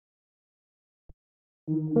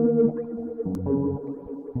Can't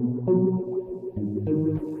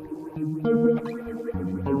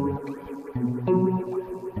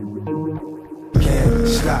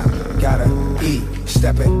stop, gotta eat,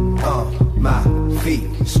 stepping on my feet,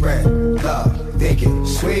 spread love, thinking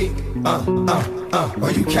sweet,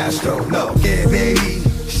 or you cats don't know. Yeah, baby,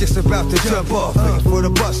 just about to jump off, waiting for the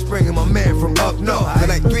bus, bringing my man from up north. For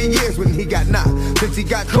like 3 years when he got knocked, since he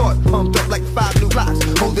got caught, pumped up like 5 new blocks,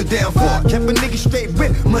 hold it down for. Kept a nigga straight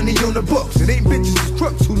with money on the books. It ain't bitches, it's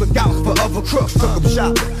crooks who look out for other crooks. Took him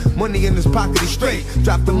shopping, money in his pocket, he straight.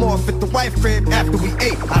 Dropped him off at the wife crib after we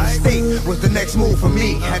ate. Out of state was the next move for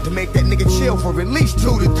me. Had to make that nigga chill for at least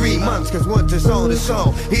 2 to 3 months, cause once it's on,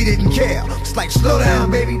 he didn't care. It's like, slow down,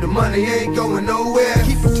 baby, the money ain't going nowhere.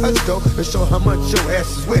 Keep in touch though, and show how much your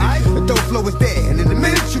ass is with it. The dough flow is there, and in a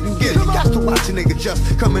minute you can get it. You got to watch a nigga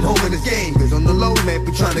just coming home in his game, cause on the low, man,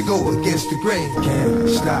 be trying to go against the grain. Can't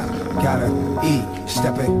stop, gotta eat,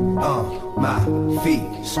 stepping on my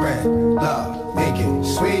feet, spread love, thinking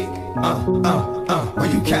sweet, or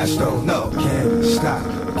you cats don't know. Can't stop,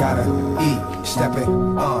 gotta eat, stepping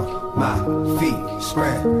on my feet,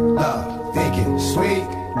 spread love, thinking sweet,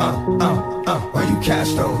 or you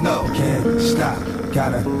cats don't know. Can't stop,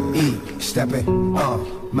 gotta eat, stepping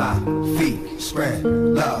on my feet, spread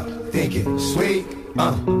love, thinking sweet,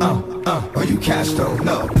 or you cats don't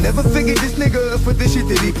know. Never figured this nigga for the shit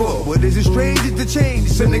that he pull. What is it strange is the change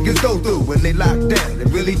some niggas go through when they lock down. They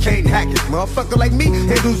really can't hack it. Motherfucker like me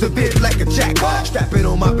handles a bit like a jack. Strapping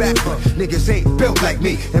on my back, but niggas ain't built like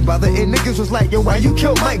me. And by the end, niggas was like, yo, why you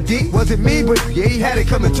killed Mike D? Wasn't me, but yeah, he had it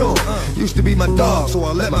coming to him. Used to be my dog, so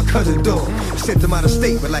I let my cousin do him. Sent him out of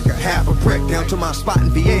state with like a half a brick down to my spot in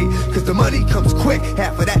VA, cause the money comes quick.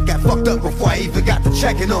 Half of that got fucked up before I even got to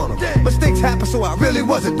checking on him. Mistakes happen, so I really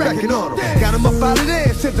wasn't wrecking on him. Got him up out of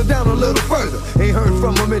there, sent him down a little further. Ain't heard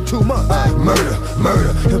from him in 2 months.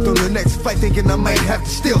 Murder, him on the next fight thinking I might have to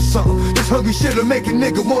steal something. This hungry shit'll make a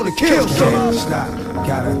nigga wanna kill something. Can't stop,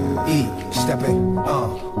 gotta eat, stepping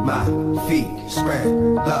on my feet, spread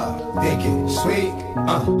love, thinking sweet,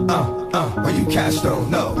 or you cats don't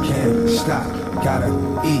know. Can't stop, gotta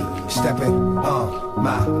eat, stepping on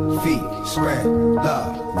my feet, spread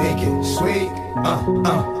love, thinking sweet,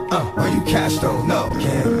 or you cats don't know.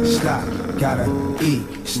 Can't stop, gotta eat,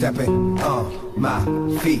 stepping on my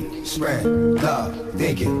feet, spread love,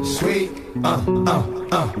 thinking sweet,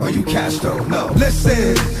 or you cats don't know.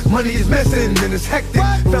 Listen, money is missing and it's hectic.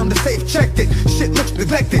 Found the safe, checked it, shit looks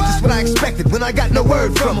neglected. Just what I expected when I got no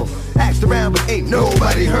word from him. Asked around but ain't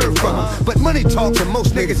nobody heard from him. But money talks and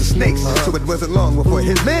most niggas are snakes. So it wasn't long before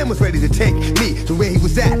his man was ready to take me to where he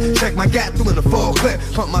was at. Check my gap through in a full clip.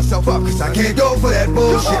 Pump myself up cause I can't go for that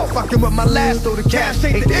bullshit. Fucking with my last though the cash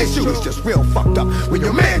ain't the issue. It's just real fucked up when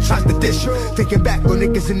your man tries to dish you. Thinking back on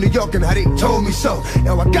niggas in New York and how they told me so.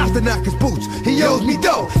 Now I got to knock his boots, he owes me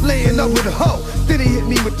dough. Laying up with a hoe, then he hit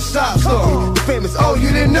me with the sob story. The famous, oh you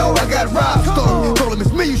didn't know I got robbed story. Told him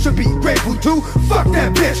it's me, you should be grateful too. Fuck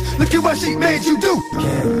that bitch, look at what she made you do.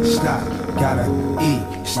 Can't stop, gotta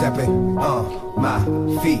eat, stepping on my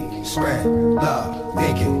feet, spread love,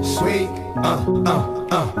 thinking sweet,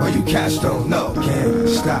 or you cats don't know. Can't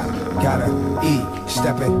stop, gotta eat,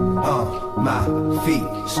 stepping on my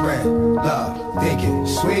feet, spread love, thinking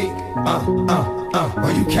sweet,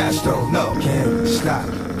 or you cats don't know. Can't stop,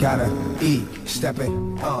 gotta eat,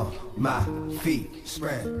 stepping on my feet,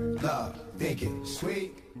 spread love, thinking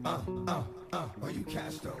sweet, or you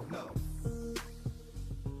cats don't know.